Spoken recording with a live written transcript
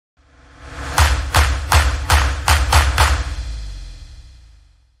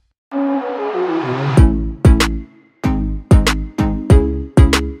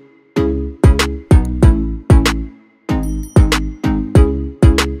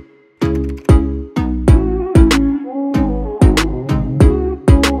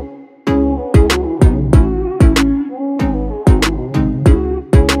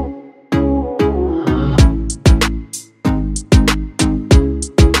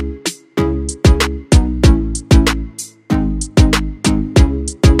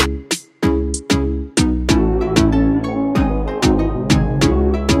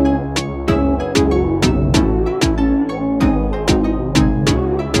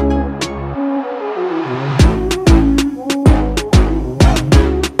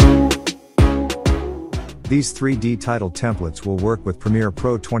These 3D title templates will work with Premiere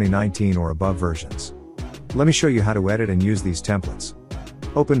Pro 2019 or above versions. Let me show you how to edit and use these templates.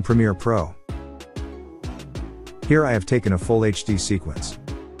 Open Premiere Pro. Here I have taken a full HD sequence.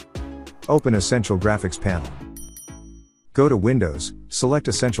 Open Essential Graphics panel. Go to Windows, select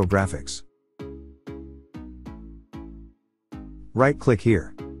Essential Graphics. Right-click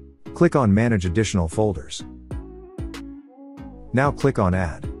here. Click on Manage Additional Folders. Now click on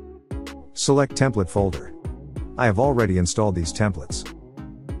Add. Select Template folder. I have already installed these templates.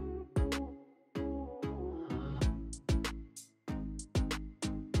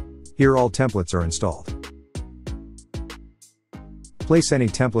 Here all templates are installed. Place any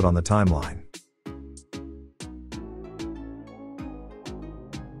template on the timeline.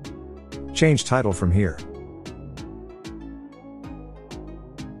 Change title from here.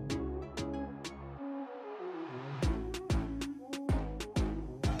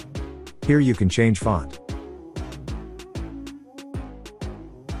 Here you can change font.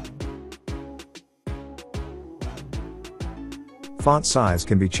 Font size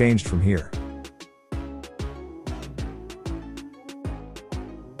can be changed from here.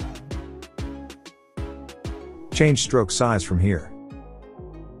 Change stroke size from here.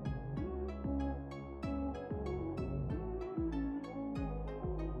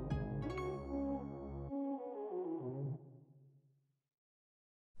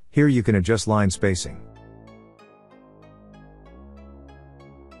 Here you can adjust line spacing.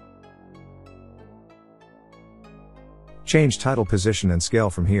 Change title position and scale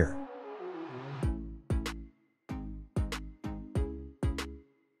from here.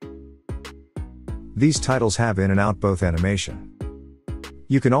 These titles have in and out both animation.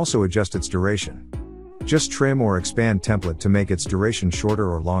 You can also adjust its duration. Just trim or expand template to make its duration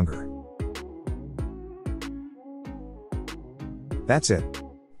shorter or longer. That's it.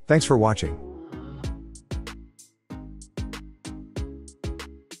 Thanks for watching.